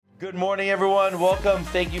Good morning, everyone. Welcome.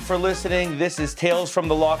 Thank you for listening. This is Tales from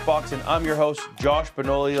the Lockbox, and I'm your host, Josh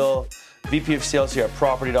Benoliel, VP of Sales here at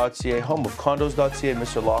Property.ca, home of condos.ca and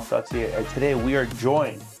Mr. Loft.ca. And today we are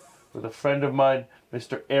joined with a friend of mine,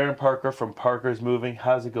 Mr. Aaron Parker from Parker's Moving.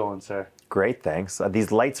 How's it going, sir? Great, thanks.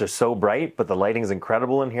 These lights are so bright, but the lighting's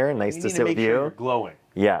incredible in here. Nice to sit with you. Sure you're glowing.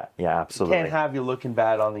 Yeah, absolutely. Can't have you looking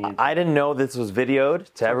bad on the internet. I didn't know this was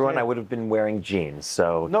videoed. To everyone, I would have been wearing jeans,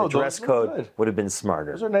 so the dress code would have been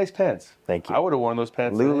smarter. Those are nice pants. Thank you. I would have worn those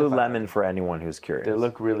pants. Lululemon for anyone who's curious. They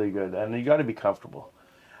look really good, and you got to be comfortable.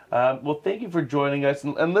 Well, thank you for joining us,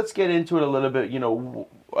 and let's get into it a little bit. You know,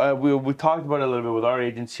 we talked about it a little bit with our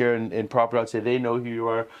agents here in Property.ca. They know who you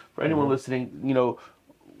are. For anyone listening, you know,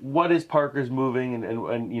 what is Parker's Moving,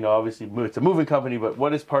 and you know, obviously it's a moving company, but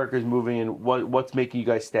what is Parker's Moving, and what's making you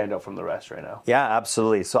guys stand out from the rest right now? Yeah,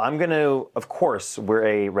 absolutely. So I'm going to, of course, we're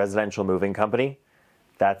a residential moving company.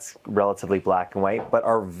 That's relatively black and white. But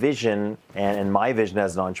our vision, and my vision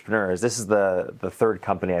as an entrepreneur, is this is the third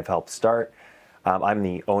company I've helped start. I'm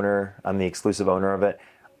the owner. I'm the exclusive owner of it.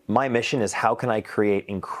 My mission is how can I create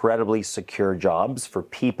incredibly secure jobs for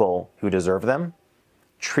people who deserve them,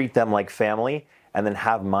 treat them like family, and then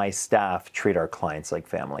have my staff treat our clients like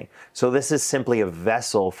family. So this is simply a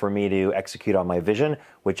vessel for me to execute on my vision,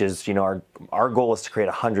 which is, you know, our goal is to create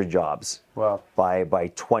 100 jobs. Wow. by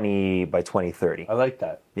 2030. I like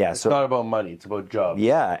that. Yeah, it's not about money, it's about jobs.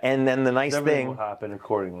 Yeah, and then the nice Everything thing will happen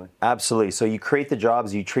accordingly. Absolutely. So you create the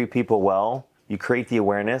jobs, you treat people well, you create the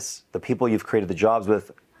awareness, the people you've created the jobs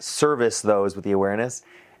with, service those with the awareness,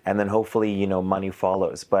 and then hopefully, you know, money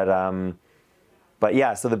follows. But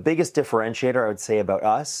yeah, so the biggest differentiator I would say about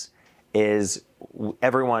us is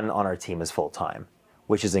everyone on our team is full-time,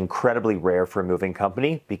 which is incredibly rare for a moving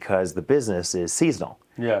company because the business is seasonal.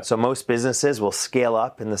 Yeah. So most businesses will scale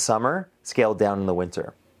up in the summer, scale down in the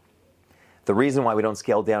winter. The reason why we don't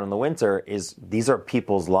scale down in the winter is these are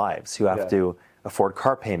people's lives who have to afford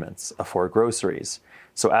car payments, afford groceries.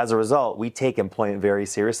 So as a result, we take employment very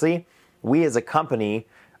seriously. We as a company,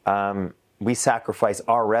 we sacrifice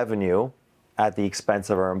our revenue at the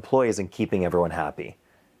expense of our employees and keeping everyone happy.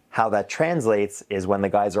 How that translates is when the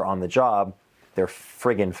guys are on the job, they're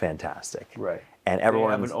friggin' fantastic. Right. And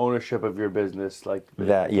everyone have an ownership of your business, like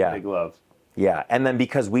that. Yeah. Big love. Yeah, and then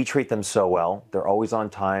because we treat them so well, they're always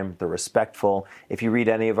on time, they're respectful. If you read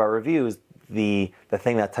any of our reviews, the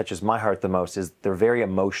thing that touches my heart the most is they're very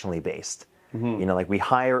emotionally based. You know, like we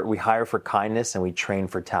hire for kindness and we train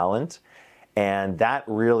for talent. And that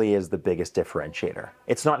really is the biggest differentiator.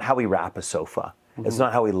 It's not how we wrap a sofa. It's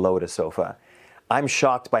not how we load a sofa. I'm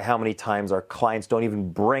shocked by how many times our clients don't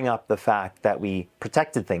even bring up the fact that we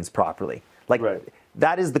protected things properly. Like,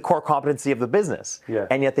 that is the core competency of the business. Yeah.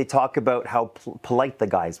 And yet they talk about how polite the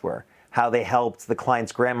guys were, how they helped the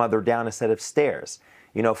client's grandmother down a set of stairs.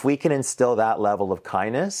 You know, if we can instill that level of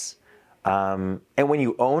kindness, and when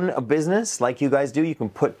you own a business like you guys do, you can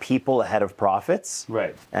put people ahead of profits.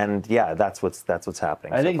 Right. And yeah, that's what's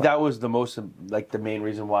happening. I think that was the most, like, the main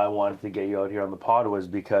reason why I wanted to get you out here on the pod was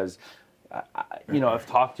because, you know, I've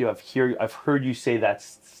talked to you, I've heard you say that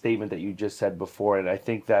statement that you just said before, and I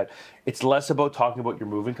think that it's less about talking about your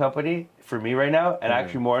moving company for me right now, and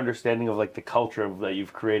actually more understanding of like the culture that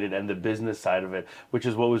you've created and the business side of it, which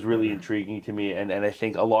is what was really intriguing to me. And I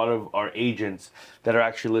think a lot of our agents that are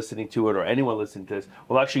actually listening to it, or anyone listening to this,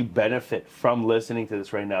 will actually benefit from listening to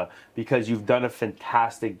this right now, because you've done a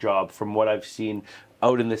fantastic job from what I've seen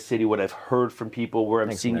out in the city, what I've heard from people, where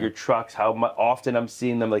I'm seeing your trucks, how often I'm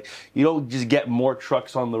seeing them. Like, you don't just get more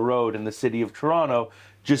trucks on the road in the city of Toronto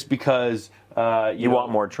just because you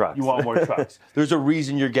want more trucks. You want more trucks. There's a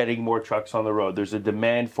reason you're getting more trucks on the road. There's a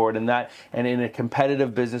demand for it, and in a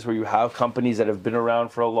competitive business where you have companies that have been around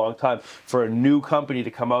for a long time, for a new company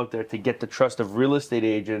to come out there to get the trust of real estate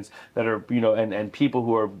agents that are, you know, and people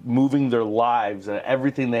who are moving their lives and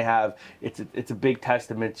everything they have, it's a big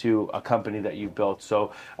testament to a company that you've built.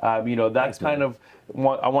 So, you know, that's kind of,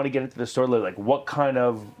 I want to get into the story, like what kind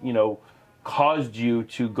of, you know, caused you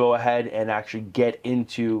to go ahead and actually get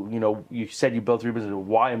into, you know, you said you built 3 businesses.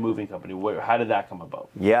 Why a moving company? How did that come about?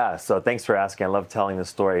 Yeah, so thanks for asking. I love telling the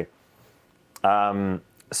story.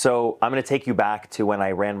 So I'm going to take you back to when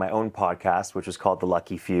I ran my own podcast, which was called The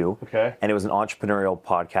Lucky Few. Okay. And it was an entrepreneurial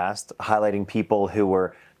podcast highlighting people who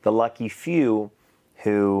were the lucky few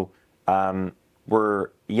who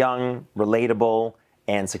were young, relatable,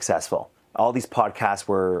 and successful. All these podcasts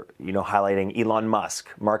were, you know, highlighting Elon Musk,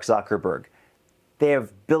 Mark Zuckerberg. They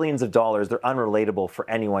have billions of dollars. They're unrelatable for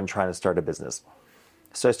anyone trying to start a business.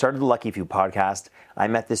 So I started the Lucky Few podcast. I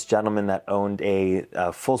met this gentleman that owned a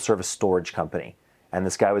full-service storage company. And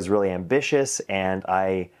this guy was really ambitious, and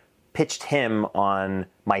I pitched him on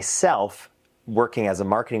myself working as a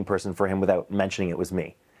marketing person for him without mentioning it was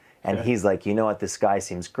me. And he's like, you know what, this guy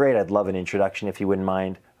seems great. I'd love an introduction if you wouldn't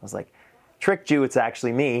mind. I was like, tricked you, it's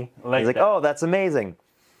actually me. He's like, oh, that's amazing.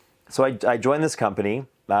 So I joined this company.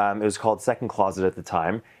 It was called Second Closet at the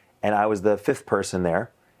time. And I was the fifth person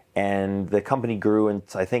there. And the company grew,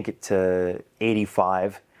 I think, to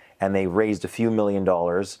 85. And they raised a few $1 million.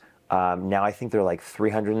 Now I think they're like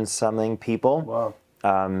 300 and something people. Wow.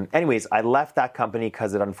 Anyways, I left that company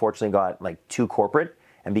because it unfortunately got like too corporate.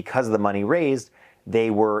 And because of the money raised,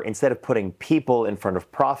 they were, instead of putting people in front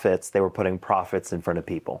of profits, they were putting profits in front of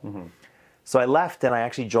people. Mm-hmm. So I left and I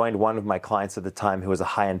actually joined one of my clients at the time who was a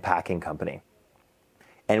high-end packing company.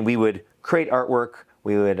 And we would create artwork,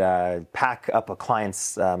 we would pack up a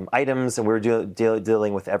client's items, and we were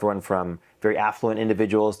dealing with everyone from very affluent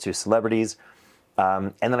individuals to celebrities.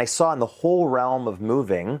 And then I saw in the whole realm of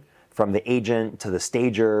moving, from the agent to the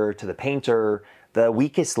stager to the painter, the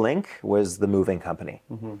weakest link was the moving company.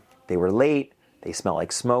 Mm-hmm. They were late. They smelled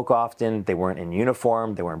like smoke often. They weren't in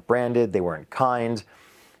uniform. They weren't branded. They weren't kind.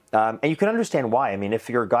 And you can understand why. I mean, if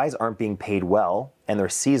your guys aren't being paid well and they're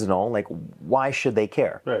seasonal, like, why should they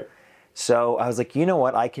care? Right. So I was like, you know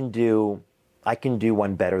what? I can do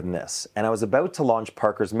one better than this. And I was about to launch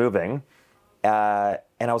Parker's Moving, and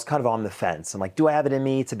I was kind of on the fence. I'm like, do I have it in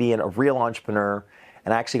me to be a real entrepreneur?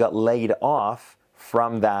 And I actually got laid off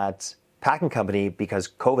from that packing company because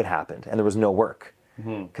COVID happened and there was no work.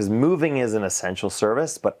 Because moving is an essential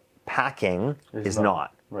service, but packing is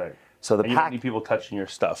not. Right. So you don't need people touching your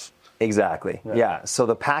stuff. Exactly. Yeah. So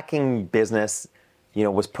the packing business,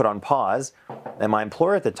 was put on pause, and my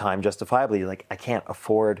employer at the time, justifiably, like, I can't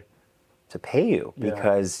afford to pay you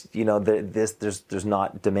because there's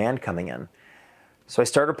not demand coming in. So I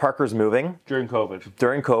started Parker's Moving During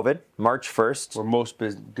COVID, March 1st. where most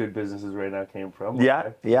good businesses right now came from.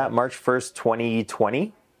 Yeah, March 1st,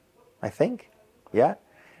 2020, I think. Yeah.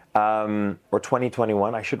 Or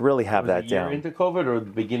 2021. I should really have that down. Was it a year into COVID or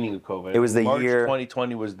the beginning of COVID? It was the March year.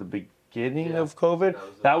 2020 was the beginning of COVID.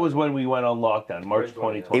 That was when we went on lockdown, March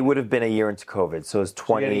 2020. It would have been a year into COVID. So it was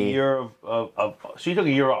 20. So you had a year so you took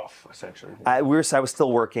a year off, essentially. I was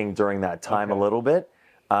still working during that time a little bit.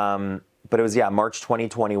 But it was, March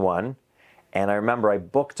 2021. And I remember I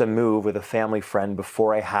booked a move with a family friend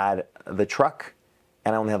before I had the truck.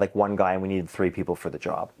 And I only had like one guy and we needed 3 people for the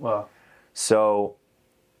job. Wow. So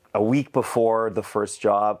a week before the first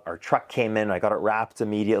job, our truck came in, I got it wrapped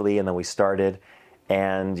immediately, and then we started.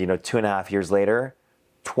 And, 2.5 years later,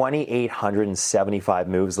 2,875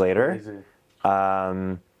 moves later,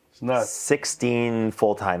 It's nuts. 16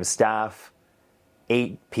 full-time staff,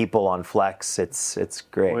 8 people on Flex. It's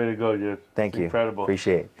great. Way to go, dude. Thank you. Incredible.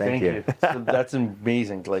 Appreciate it. Thank you. So that's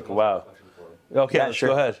amazing. Like, wow. Okay, let's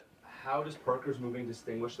go ahead. How does Parker's Moving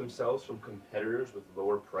distinguish themselves from competitors with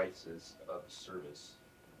lower prices of service?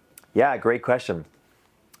 Yeah, great question.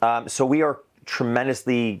 So we are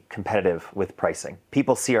tremendously competitive with pricing.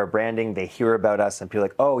 People see our branding, they hear about us, and people are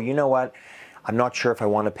like, oh, you know what? I'm not sure if I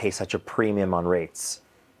want to pay such a premium on rates.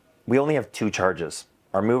 We only have 2 charges.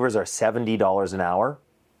 Our movers are $70 an hour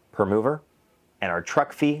per mover, and our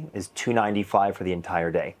truck fee is $295 for the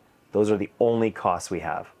entire day. Those are the only costs we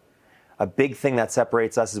have. A big thing that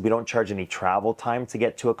separates us is we don't charge any travel time to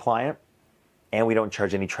get to a client, and we don't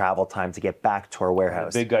charge any travel time to get back to our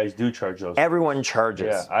warehouse. Big guys do charge those. Everyone charges.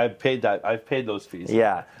 Yeah, I've paid that. I've paid those fees.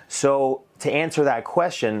 Yeah. So to answer that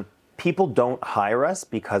question, people don't hire us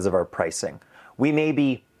because of our pricing. We may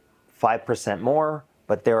be 5% more,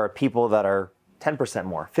 but there are people that are 10%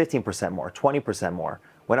 more, 15% more, 20% more.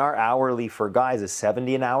 When our hourly for guys is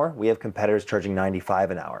 $70 an hour, we have competitors charging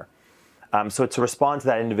 $95 an hour. So to respond to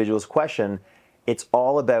that individual's question, it's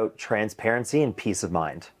all about transparency and peace of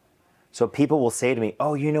mind. So people will say to me,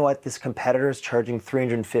 oh, you know what, this competitor is charging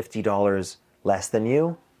 $350 less than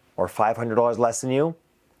you or $500 less than you,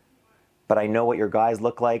 but I know what your guys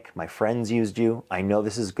look like. My friends used you. I know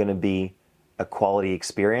this is going to be a quality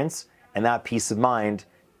experience, and that peace of mind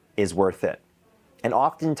is worth it. And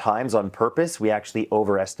oftentimes on purpose, we actually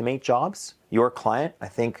overestimate jobs. Your client, I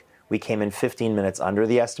think we came in 15 minutes under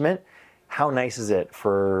the estimate. How nice is it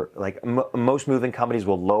for, like, most moving companies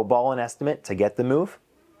will lowball an estimate to get the move,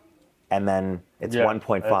 and then it's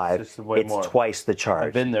 1.5. It's twice the charge.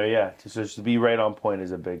 I've been there, yeah. Just to be right on point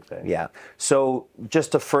is a big thing. Yeah. So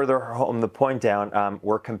just to further hone the point down,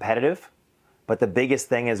 we're competitive, but the biggest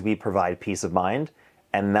thing is we provide peace of mind,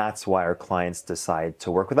 and that's why our clients decide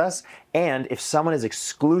to work with us. And if someone is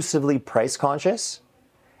exclusively price conscious,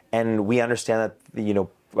 and we understand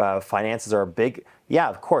that finances are big, yeah,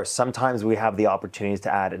 of course, sometimes we have the opportunities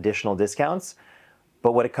to add additional discounts,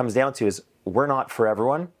 but what it comes down to is we're not for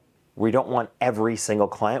everyone. We don't want every single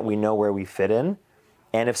client. We know where we fit in.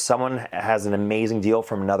 And if someone has an amazing deal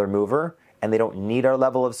from another mover and they don't need our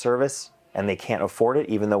level of service and they can't afford it,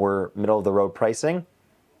 even though we're middle of the road pricing,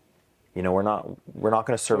 you know, we're not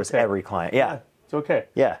going to service every client. Yeah. It's okay.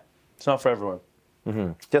 Yeah. It's not for everyone.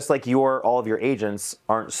 Just like all of your agents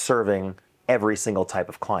aren't serving every single type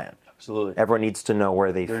of client. Absolutely. Everyone needs to know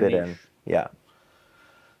where they fit in. Yeah.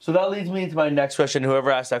 So that leads me into my next question.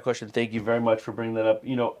 Whoever asked that question, thank you very much for bringing that up.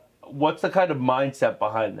 You know, what's the kind of mindset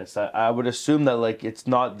behind this? I would assume that like it's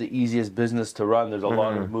not the easiest business to run. There's a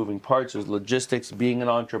lot of moving parts. There's logistics, being an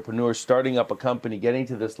entrepreneur, starting up a company, getting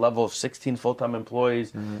to this level of 16 full-time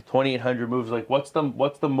employees, 2,800 moves. Like what's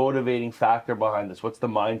the motivating factor behind this? What's the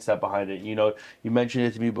mindset behind it? You know, you mentioned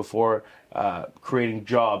it to me before, creating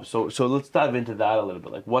jobs. So let's dive into that a little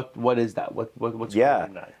bit. Like what is that? What's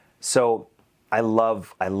creating that? So I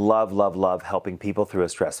love helping people through a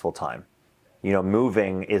stressful time. You know,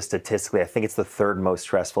 moving is statistically, I think it's the third most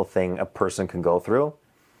stressful thing a person can go through.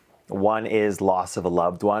 One is loss of a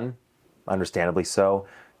loved one, understandably so.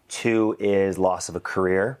 2 is loss of a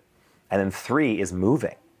career. And then 3 is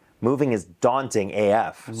moving. Moving is daunting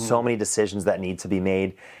AF. So many decisions that need to be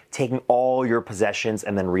made, taking all your possessions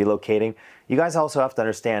and then relocating. You guys also have to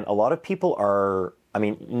understand, a lot of people are, I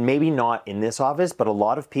mean, maybe not in this office, but a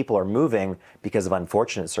lot of people are moving because of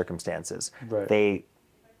unfortunate circumstances. Right.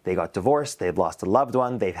 They got divorced, they've lost a loved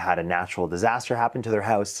one, they've had a natural disaster happen to their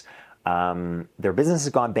house, their business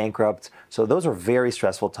has gone bankrupt. So those are very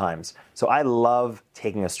stressful times. So I love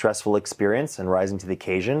taking a stressful experience and rising to the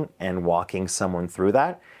occasion and walking someone through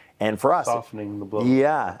that. And for us, softening the blow.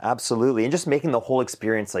 Yeah, absolutely. And just making the whole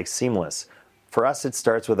experience like seamless. For us, it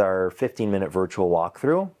starts with our 15-minute virtual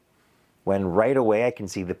walkthrough, when right away I can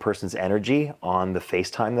see the person's energy on the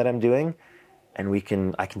FaceTime that I'm doing,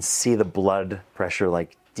 and I can see the blood pressure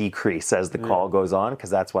like decrease as the call goes on, because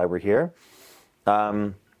that's why we're here.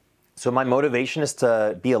 So my motivation is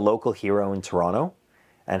to be a local hero in Toronto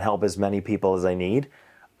and help as many people as I need.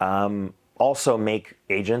 Also make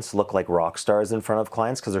agents look like rock stars in front of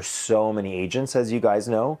clients, because there's so many agents, as you guys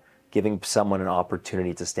know, giving someone an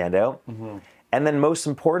opportunity to stand out. And then most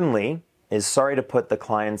importantly is, sorry to put the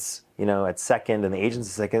clients, you know, at second and the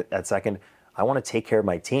agents at second, I want to take care of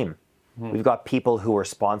my team. We've got people who are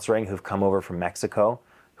sponsoring, who've come over from Mexico,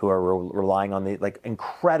 who are relying on the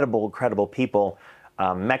incredible people,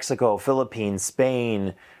 Mexico, Philippines,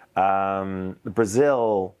 Spain,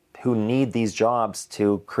 Brazil, who need these jobs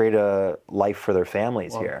to create a life for their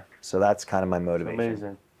families here. So that's kind of my motivation.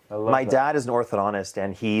 Amazing. I love My that. dad is an orthodontist,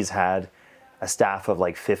 and he's had a staff of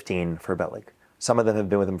 15 for about some of them have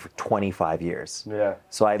been with him for 25 years. Yeah.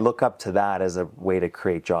 So I look up to that as a way to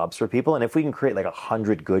create jobs for people. And if we can create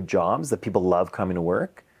 100 good jobs that people love coming to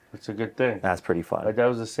work, it's a good thing. that's pretty fun. My dad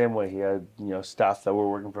was the same way. He had staff that were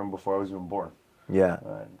working for him before I was even born. Yeah.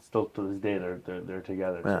 And still to this day they're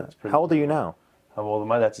together. Yeah. So it's pretty How old are you now? How old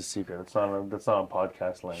am I? That's a secret. That's not on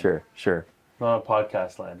podcast land. Sure. Not on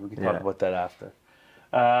podcast land. We can talk Yeah. about that after.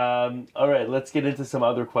 All right, let's get into some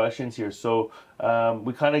other questions here. So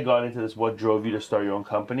we kind of got into this, what drove you to start your own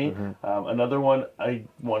company. Another one I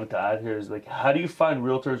wanted to add here is how do you find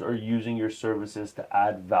realtors are using your services to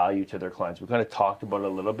add value to their clients? We kind of talked about it a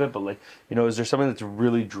little bit, but is there something that's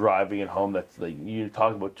really driving it home? That's you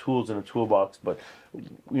talked about tools in a toolbox, but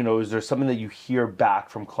is there something that you hear back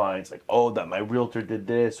from clients that my realtor did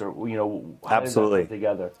this, or how Absolutely. does that come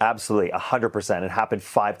together? Absolutely, 100%. It happened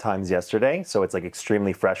 5 times yesterday, so it's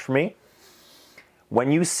extremely fresh for me.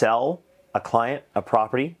 When you sell a client a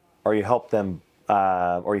property, or you help them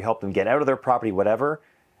get out of their property, whatever,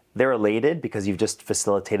 they're elated because you've just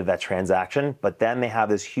facilitated that transaction. But then they have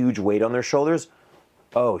this huge weight on their shoulders.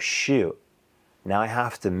 Oh shoot! Now I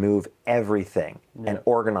have to move everything and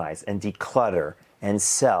organize and declutter and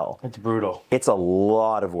sell. It's brutal. It's a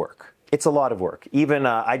lot of work. Even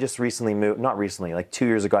I just recently moved, not recently, 2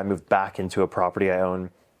 years ago, I moved back into a property I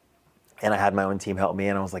own, and I had my own team help me,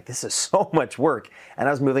 and I was like, this is so much work. And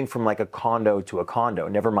I was moving from a condo to a condo,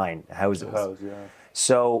 never mind houses.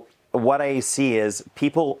 So what I see is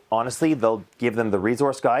people, honestly, they'll give them the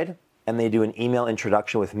resource guide, and they do an email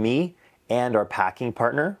introduction with me and our packing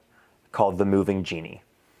partner called The Moving Genie.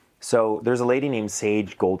 So there's a lady named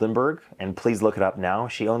Sage Goldenberg, and please look it up now.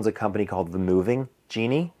 She owns a company called The Moving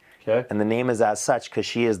Genie. Okay. And the name is as such because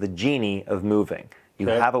she is the genie of moving. You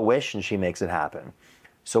have a wish and she makes it happen.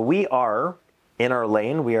 So we are, in our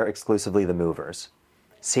lane, we are exclusively the movers.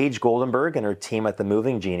 Sage Goldenberg and her team at The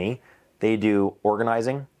Moving Genie, they do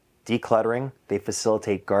organizing, decluttering, they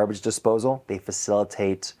facilitate garbage disposal, they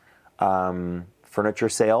facilitate furniture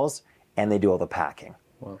sales, and they do all the packing.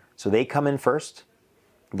 Wow. So they come in first,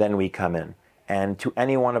 then we come in. And to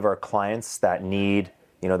any one of our clients that need,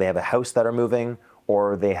 they have a house that are moving,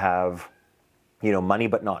 or they have, money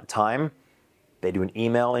but not time, they do an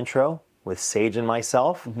email intro with Sage and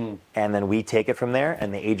myself, and then we take it from there,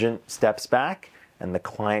 and the agent steps back, and the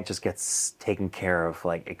client just gets taken care of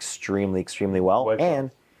like extremely, extremely well. White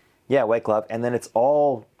glove. White glove. And then it's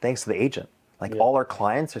all thanks to the agent. Like all our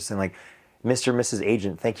clients are saying like, Mr. and Mrs.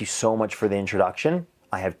 Agent, thank you so much for the introduction.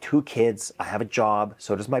 I have 2 kids, I have a job,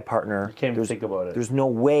 so does my partner. You can't even think about it. There's no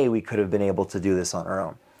way we could have been able to do this on our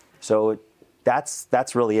own. So that's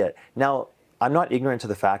really it. Now, I'm not ignorant to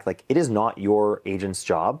the fact, like, it is not your agent's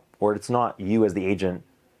job, or it's not you as the agent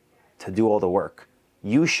to do all the work.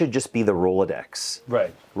 You should just be the Rolodex.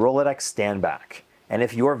 Right. Rolodex, stand back. And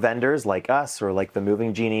if your vendors like us or like the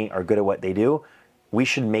Moving Genie are good at what they do, we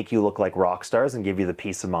should make you look like rock stars and give you the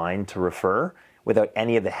peace of mind to refer without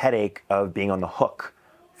any of the headache of being on the hook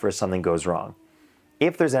for if something goes wrong.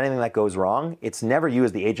 If there's anything that goes wrong, it's never you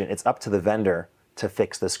as the agent. It's up to the vendor to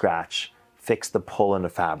fix the scratch, fix the pull in the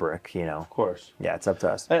fabric, Of course. Yeah, it's up to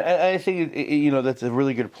us. And I think, that's a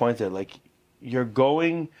really good point there. Like, you're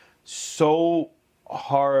going so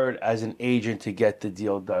hard as an agent to get the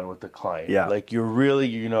deal done with the client. Yeah. Like, you're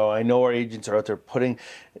really, I know our agents are out there putting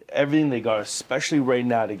everything they got, especially right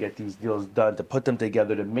now, to get these deals done, to put them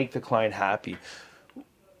together, to make the client happy.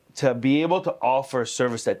 To be able to offer a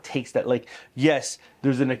service that takes that, like, yes,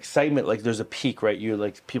 there's an excitement, like there's a peak, right?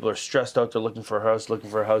 People are stressed out, they're looking for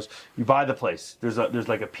a house. You buy the place, there's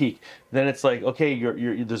like a peak. Then it's like, okay,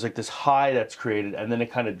 there's like this high that's created, and then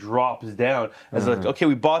it kind of drops down. It's like, okay,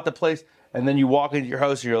 we bought the place, and then you walk into your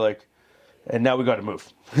house and you're like, and now we got to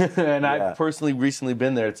move. And I've personally recently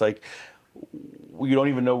been there. It's like, you don't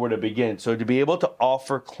even know where to begin. So to be able to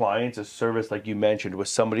offer clients a service like you mentioned with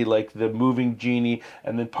somebody like the Moving Genie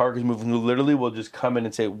and then Parker's Moving, who literally will just come in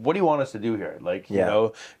and say, what do you want us to do here? Like,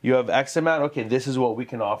 you have X amount. Okay, this is what we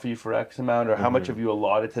can offer you for X amount, or how much have you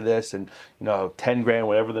allotted to this? And, 10 grand,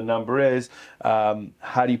 whatever the number is,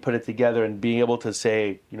 how do you put it together? And being able to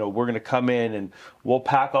say, we're going to come in and we'll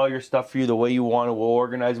pack all your stuff for you the way you want it. We'll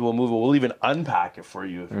organize it. We'll move it. We'll even unpack it for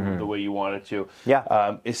you the way you want it to.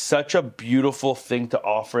 Yeah. It's such a beautiful thing to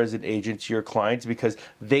offer as an agent to your clients, because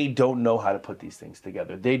they don't know how to put these things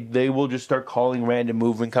together. They will just start calling random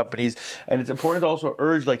moving companies. And it's important to also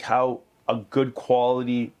urge like how a good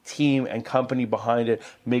quality team and company behind it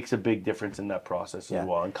makes a big difference in that process as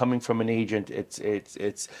well. And coming from an agent,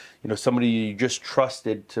 it's somebody you just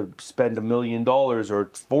trusted to spend $1 million or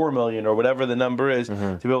 $4 million or whatever the number is,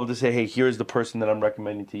 to be able to say, hey, here's the person that I'm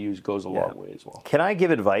recommending to use, goes a long way as well. Can I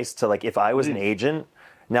give advice to, like, if I was an agent?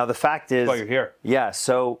 Now the fact is, that's why you're here. Yeah.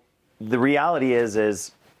 So the reality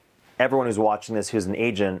is everyone who's watching this who's an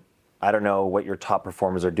agent, I don't know what your top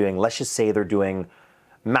performers are doing. Let's just say they're doing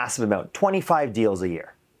massive amount, 25 deals a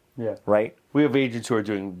year. Yeah. Right? We have agents who are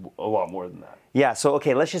doing a lot more than that. Yeah. So,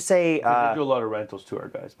 okay, let's just say... they do a lot of rentals to our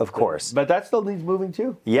guys. Of course. But that still needs moving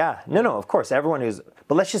too. Yeah. No, of course. Everyone who's...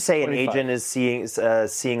 But let's just say 25. an agent is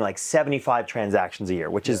seeing like 75 transactions a year,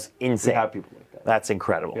 which is insane. We have people like that. That's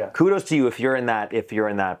incredible. Yeah. Kudos to you if you're in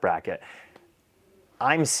that bracket.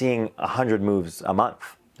 I'm seeing 100 moves a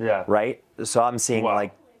month. Yeah. Right? So I'm seeing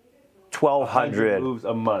like 1,200 moves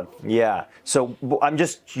a month. Yeah. So I'm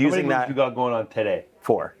just using How many moves you got going on today?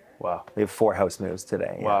 4. Wow. We have 4 house moves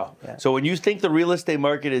today. Wow. Yeah. So when you think the real estate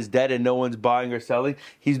market is dead and no one's buying or selling,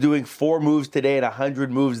 he's doing 4 moves today and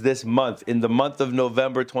 100 moves this month. In the month of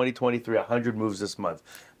November 2023, 100 moves this month.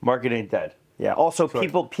 Market ain't dead. Yeah. Also,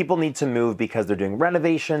 people need to move because they're doing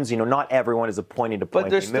renovations. Not everyone is appointed to point.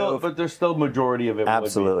 But there's still majority of it.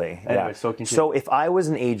 Absolutely. Anyway, yeah. So if I was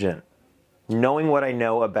an agent, knowing what I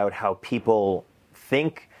know about how people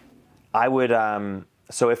think, I would.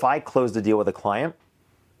 So if I closed a deal with a client,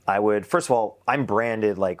 I would, first of all, we're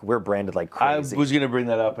branded like crazy. I was going to bring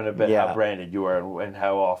that up in a bit, how branded you are and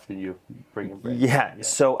how often you bring in branding. Yeah.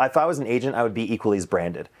 So if I was an agent, I would be equally as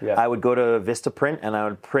branded. Yeah. I would go to Vistaprint and I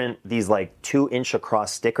would print these like 2-inch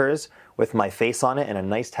across stickers with my face on it and a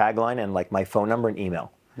nice tagline and like my phone number and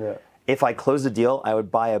email. Yeah. If I closed a deal, I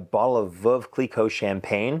would buy a bottle of Veuve Clicquot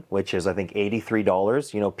champagne, which is I think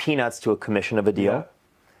 $83, peanuts to a commission of a deal. Yeah.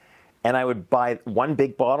 And I would buy 1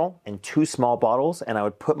 big bottle and 2 small bottles, and I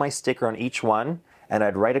would put my sticker on each one, and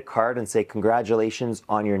I'd write a card and say, congratulations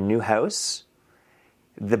on your new house.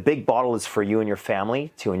 The big bottle is for you and your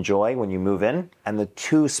family to enjoy when you move in, and the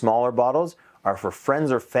 2 smaller bottles are for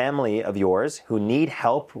friends or family of yours who need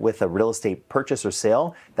help with a real estate purchase or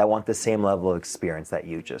sale that want the same level of experience that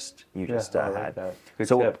you just had. That. Good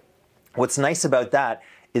so tip. What's nice about that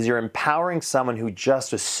is you're empowering someone who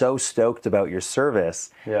just is so stoked about your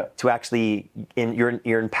service to actually,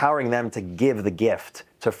 you're empowering them to give the gift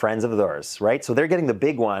to friends of theirs, right? So they're getting the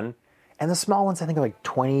big one, and the small ones I think are like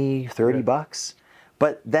 20, 30 bucks.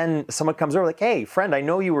 But then someone comes over like, hey, friend, I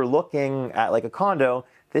know you were looking at like a condo.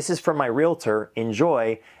 This is from my realtor.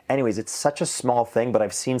 Enjoy. Anyways, it's such a small thing, but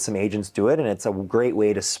I've seen some agents do it, and it's a great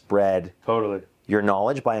way to spread your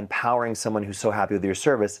knowledge by empowering someone who's so happy with your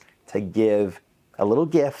service to give a little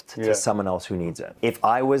gift to someone else who needs it. If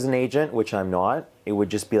I was an agent, which I'm not, it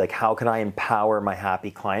would just be like, how can I empower my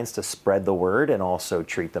happy clients to spread the word and also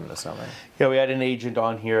treat them to something? Yeah, we had an agent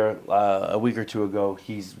on here a week or two ago.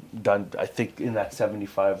 He's done, I think, in that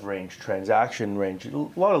 75 range, transaction range. A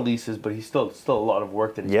lot of leases, but he's still a lot of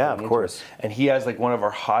work that he's of course. And he has like one of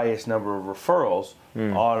our highest number of referrals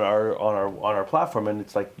on our platform, and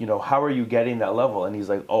it's like, how are you getting that level? And he's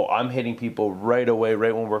like, oh, I'm hitting people right away,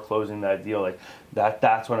 right when we're closing that deal. Like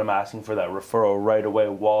that's when I'm asking for that referral right away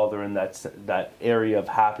while they're in that area of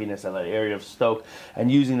happiness and that area of stoke,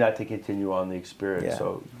 and using that to continue on the experience. Yeah.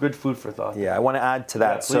 So good food for thought. Yeah, I want to add to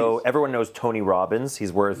that. So everyone knows Tony Robbins.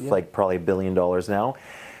 He's worth like probably $1 billion now.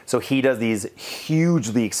 So he does these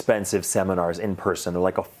hugely expensive seminars in person. They're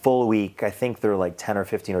like a full week. I think they're like $10,000 or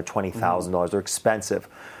 $15,000 or $20,000. They're expensive.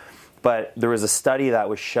 But there was a study that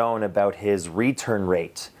was shown about his return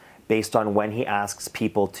rate based on when he asks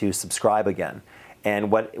people to subscribe again.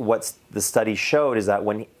 And what the study showed is that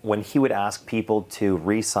when he would ask people to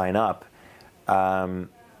re-sign up,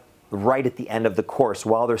 right at the end of the course,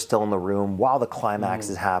 while they're still in the room, while the climax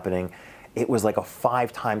is happening, it was like a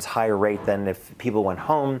 5 times higher rate than if people went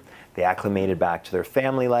home, they acclimated back to their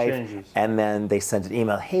family life, and then they sent an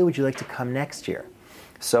email, hey, would you like to come next year?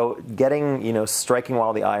 So getting, striking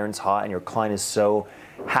while the iron's hot and your client is so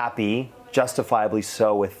happy, justifiably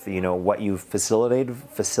so, with what you've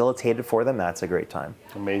facilitated for them, that's a great time.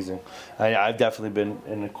 Amazing. I've definitely been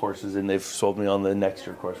in the courses, and they've sold me on the next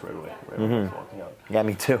year course right away. When I was walking out. Yeah,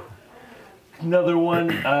 me too. Another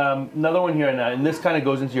one here, and this kind of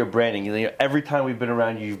goes into your branding. Every time we've been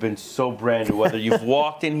around you, you've been so branded. Whether you've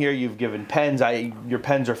walked in here, you've given pens. Your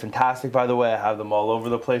pens are fantastic, by the way. I have them all over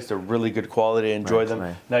the place. They're really good quality. I enjoy them.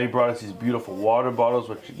 Nice. Now you brought us these beautiful water bottles,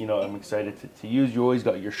 which I'm excited to use. You always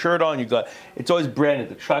got your shirt on. It's always branded.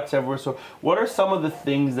 The trucks everywhere. So, what are some of the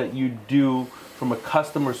things that you do from a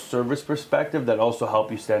customer service perspective that also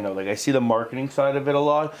help you stand out? Like, I see the marketing side of it a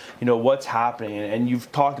lot, what's happening, and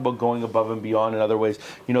you've talked about going above and beyond in other ways.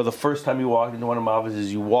 The first time you walked into one of my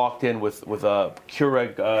offices, you walked in with a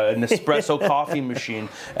Keurig, an espresso coffee machine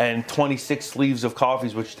and 26 sleeves of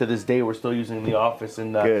coffees, which to this day we're still using in the office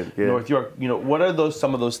in North York. What are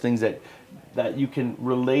some of those things that you can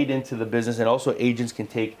relate into the business, and also agents can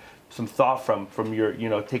take some thought from your,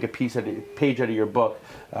 take a page out of your book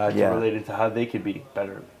to relate it to how they could be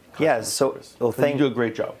better. Yeah, so you do a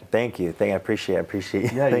great job. Thank you. I appreciate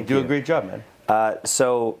it. Yeah, you do a great job, man.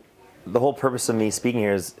 So the whole purpose of me speaking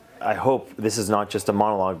here is, I hope this is not just a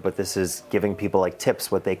monologue, but this is giving people like tips,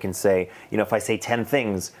 what they can say. If I say 10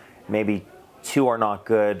 things, maybe 2 are not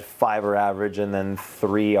good, 5 are average, and then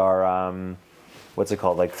 3 are,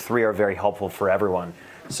 3 are very helpful for everyone.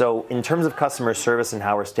 So in terms of customer service and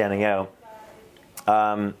how we're standing out,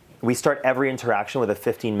 we start every interaction with a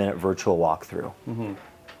 15-minute virtual walkthrough. Mm-hmm.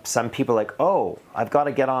 Some people are like, oh, I've got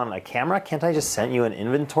to get on a camera. Can't I just send you an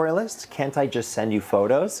inventory list? Can't I just send you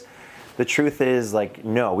photos? The truth is,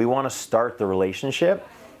 no, we want to start the relationship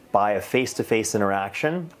by a face-to-face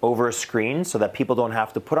interaction over a screen so that people don't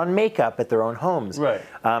have to put on makeup at their own homes. Right.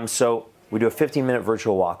 So we do a 15-minute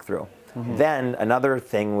virtual walkthrough. Mm-hmm. Then another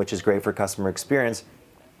thing which is great for customer experience,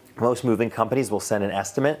 most moving companies will send an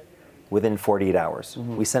estimate within 48 hours.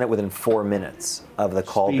 Mm-hmm. We send it within 4 minutes of the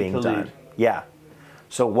call being done. Yeah.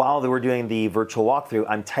 So while we're doing the virtual walkthrough,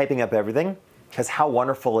 I'm typing up everything, because how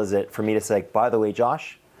wonderful is it for me to say, by the way,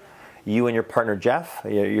 Josh, you and your partner Jeff,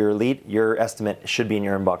 your lead, your estimate should be in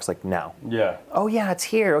your inbox now. Yeah. Oh yeah, it's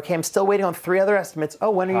here. Okay, I'm still waiting on 3 other estimates. Oh,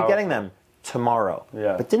 when are you getting them? Tomorrow.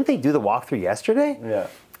 Yeah. But didn't they do the walkthrough yesterday?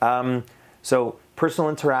 Yeah. So personal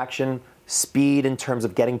interaction, speed in terms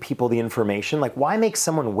of getting people the information. Why make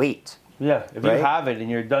someone wait? Yeah, if you have it and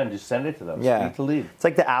you're done, just send it to them. Yeah. Speed to lead. It's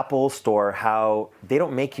like the Apple Store, how they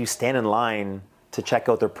don't make you stand in line to check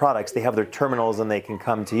out their products. They have their terminals and they can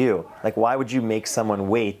come to you. Why would you make someone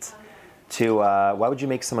wait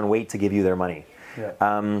to give you their money?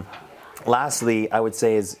 Yeah. Lastly, I would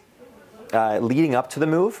say is leading up to the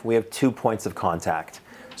move, we have 2 points of contact.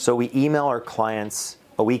 So we email our clients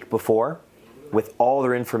a week before with all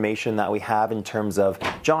their information that we have in terms of,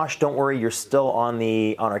 Josh, don't worry, you're still on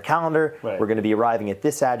our calendar. Right. We're going to be arriving at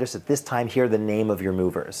this address at this time. Here are the name of your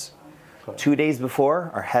movers. Okay. 2 days before,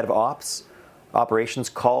 our head of operations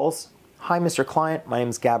calls, hi, Mr. Client, my name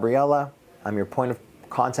is Gabriella. I'm your point of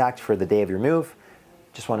contact for the day of your move.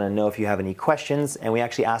 Just want to know if you have any questions. And we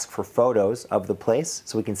actually ask for photos of the place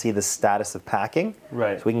so we can see the status of packing.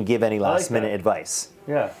 Right. So we can give any last minute advice.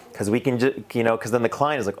 Yeah. Because we can, because then the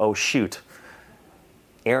client is like, oh, shoot.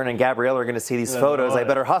 Aaron and Gabrielle are going to see these photos. I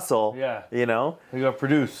better hustle. Yeah. You know? We got to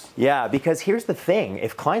produce. Yeah, because here's the thing.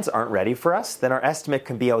 If clients aren't ready for us, then our estimate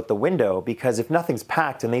can be out the window, because if nothing's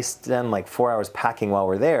packed and they spend like 4 hours packing while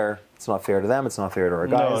we're there, it's not fair to them. It's not fair to our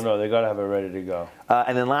guys. No, they got to have it ready to go.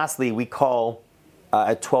 And then lastly, we call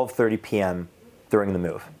at 12:30 p.m. during the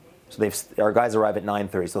move. So our guys arrive at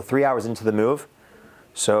 9:30. So 3 hours into the move.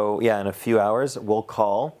 So yeah, in a few hours, we'll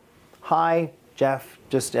call. Hi, Jeff.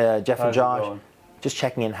 Just Jeff and Josh. Just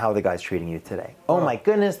checking in how the guy's treating you today. Oh my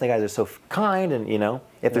goodness, the guys are so kind, and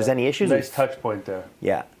if there's any issues. Nice touch point there.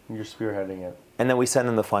 Yeah. You're spearheading it. And then we send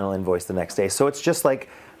them the final invoice the next day. So it's just like,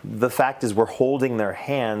 the fact is we're holding their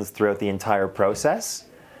hands throughout the entire process,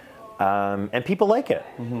 and people like it.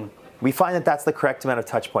 Mm-hmm. We find that that's the correct amount of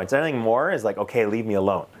touch points. Anything more is like, okay, leave me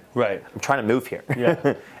alone. Right. I'm trying to move here.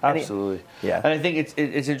 Yeah, absolutely. Yeah. And I think it's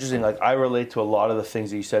interesting. Like, I relate to a lot of the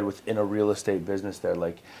things that you said within a real estate business there.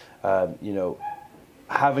 Like,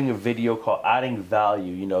 having a video call, adding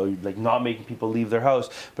value, like not making people leave their house,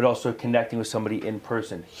 but also connecting with somebody in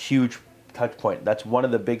person. Huge touch point. That's one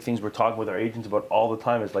of the big things we're talking with our agents about all the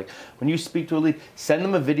time, is like, when you speak to a lead, send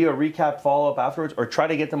them a video recap, follow up afterwards, or try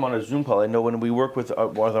to get them on a Zoom call. I know when we work with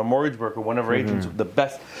our mortgage broker, one of our agents, the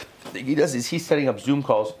best thing he does is he's setting up Zoom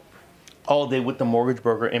calls all day with the mortgage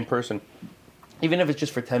broker in person. Even if it's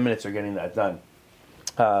just for 10 minutes, they're getting that done.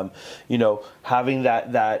 Having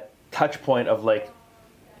that touch point of like,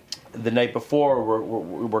 the night before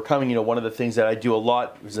we're coming, one of the things that I do a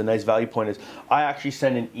lot, is a nice value point, is I actually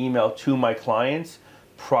send an email to my clients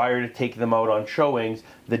prior to taking them out on showings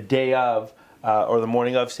the day of or the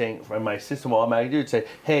morning of, saying, from my system, all I'm going to do is say,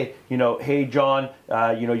 hey, hey John,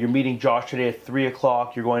 you're meeting Josh today at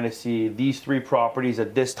 3:00. You're going to see these 3 properties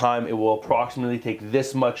at this time. It will approximately take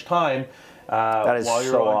this much time. While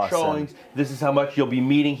you're on showings, this is how much you'll be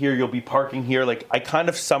meeting here, you'll be parking here. Like, I kind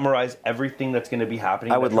of summarize everything that's going to be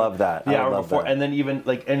happening. I would love that. Yeah, before, and then even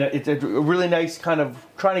like, and it's a really nice kind of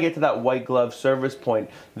trying to get to that white glove service point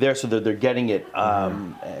there, so that they're getting it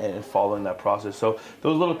and following that process. So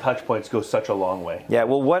those little touch points go such a long way. Yeah.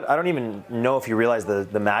 Well, I don't even know if you realize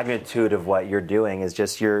the magnitude of what you're doing is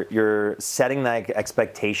just you're setting that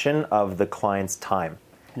expectation of the client's time.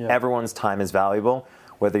 Yeah. Everyone's time is valuable.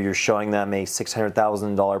 Whether you're showing them a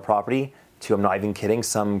 $600,000 property to, I'm not even kidding,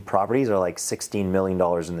 some properties are like $16 million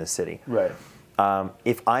in this city. Right.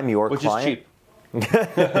 If I'm your client... Which is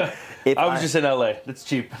cheap. I was just in LA. That's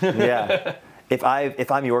cheap. Yeah. If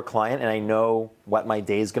I'm your client and I know what my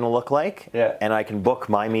day is going to look like, and I can book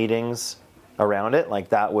my meetings around it, like,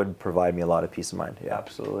 that would provide me a lot of peace of mind. Yeah.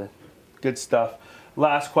 Absolutely. Good stuff.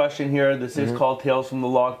 Last question here. This is called Tales from the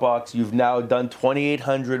Lockbox. You've now done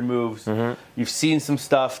 2,800 moves. You've seen some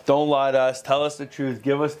stuff. Don't lie to us. Tell us the truth.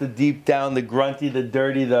 Give us the deep down, the grunty, the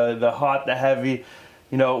dirty, the hot, the heavy.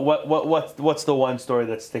 What's the one story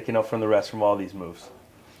that's sticking out from the rest from all these moves?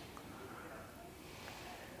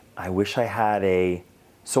 I wish I had a...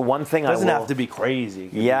 So one thing doesn't have to be crazy.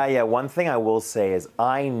 Yeah. One thing I will say is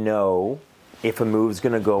I know if a move's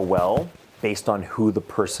going to go well based on who the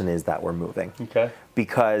person is that we're moving. Okay.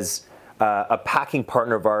 Because a packing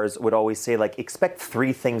partner of ours would always say, like, expect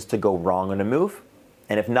 3 things to go wrong on a move.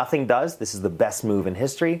 And if nothing does, this is the best move in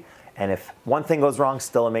history. And if 1 thing goes wrong,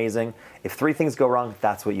 still amazing. If 3 things go wrong,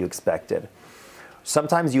 that's what you expected.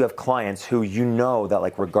 Sometimes you have clients who that,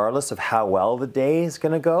 like, regardless of how well the day is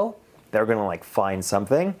going to go, they're going to, like, find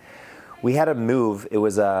something. We had a move. It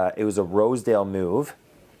was a Rosedale move.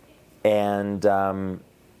 And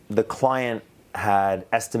the client had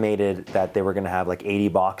estimated that they were going to have like 80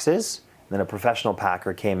 boxes. Then a professional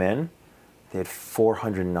packer came in. They had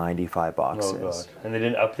 495 boxes. Oh God! And they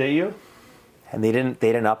didn't update you? And they didn't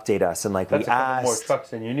update us. And like, that's we asked, more trucks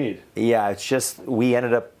than you need. Yeah, it's just we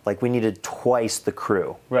ended up like we needed twice the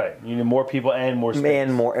crew. Right. You need more people and more space.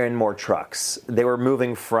 And more trucks. They were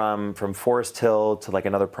moving from Forest Hill to like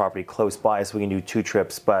another property close by, so we can do 2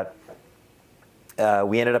 trips. But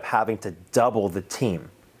we ended up having to double the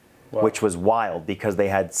team. Wow. Which was wild because they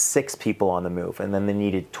had 6 people on the move and then they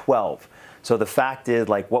needed 12. So the fact is,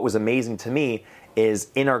 like, what was amazing to me is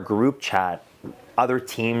in our group chat, other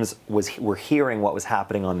teams were hearing what was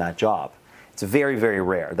happening on that job. It's very, very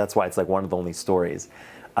rare. That's why it's like one of the only stories.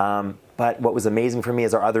 But what was amazing for me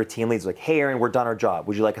is our other team leads were like, hey, Aaron, we're done our job.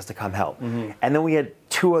 Would you like us to come help? And then we had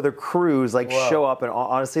 2 other crews like show up, and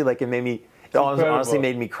honestly, like, it It honestly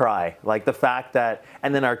made me cry. Like the fact that,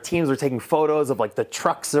 and then our teams were taking photos of like the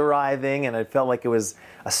trucks arriving, and it felt like it was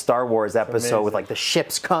a Star Wars episode with like the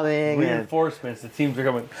ships coming. Reinforcements, the teams are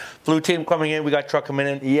coming. Blue team coming in, we got truck coming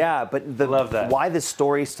in. Yeah, but Love that. Why this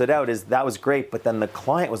story stood out is that was great, but then the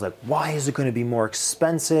client was like, why is it going to be more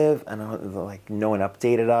expensive? And like no one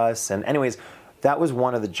updated us. And anyways, that was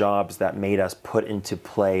one of the jobs that made us put into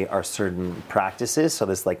play our certain practices, so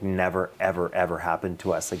this like never, ever, ever happened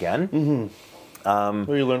to us again. Mm-hmm.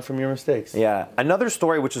 Well, you learn from your mistakes. Yeah. Another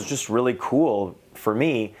story which is just really cool for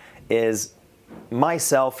me is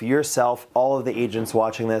myself, yourself, all of the agents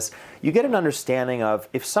watching this, you get an understanding of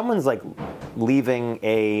if someone's like leaving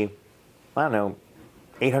a, I don't know,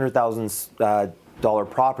 $800,000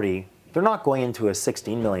 property, they're not going into a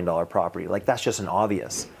 $16 million property. Like that's just an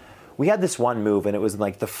obvious. We had this one move, and it was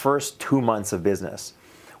like the first 2 months of business.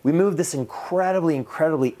 We moved this incredibly,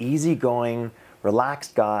 incredibly easygoing,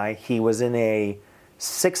 relaxed guy. He was in a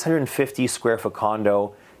 650 square foot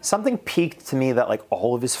condo. Something peaked to me that like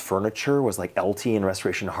all of his furniture was like LT and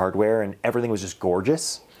Restoration Hardware, and everything was just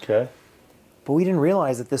gorgeous. Okay. But we didn't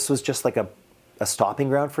realize that this was just like a stopping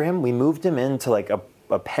ground for him. We moved him into like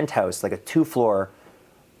a penthouse, like a 2-floor.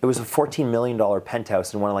 It was a $14 million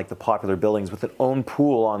penthouse in one of like the popular buildings with an own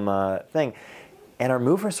pool on the thing. And our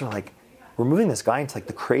movers were like, we're moving this guy into like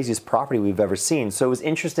the craziest property we've ever seen. So it was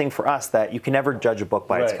interesting for us that you can never judge a book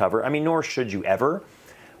by its cover. I mean, nor should you ever,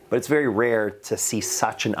 but it's very rare to see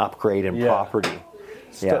such an upgrade in property.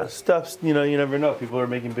 Stuff, you know, you never know. People are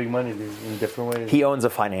making big money in different ways. He owns a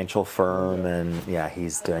financial firm, and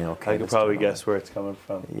he's doing okay. I can probably guess where it's coming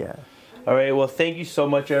from. Yeah. All right, well, thank you so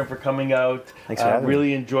much, Aaron, for coming out. Thanks for having me.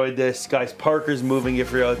 Really enjoyed this. Guys, Parker's moving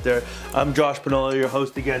if you're out there. I'm Josh Benoliel, your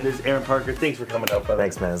host again. This is Aaron Parker. Thanks for coming out, brother.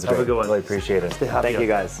 Thanks, man. Have a good one. Really appreciate it. Stay happy. Thank you,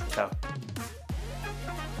 guys. Ciao.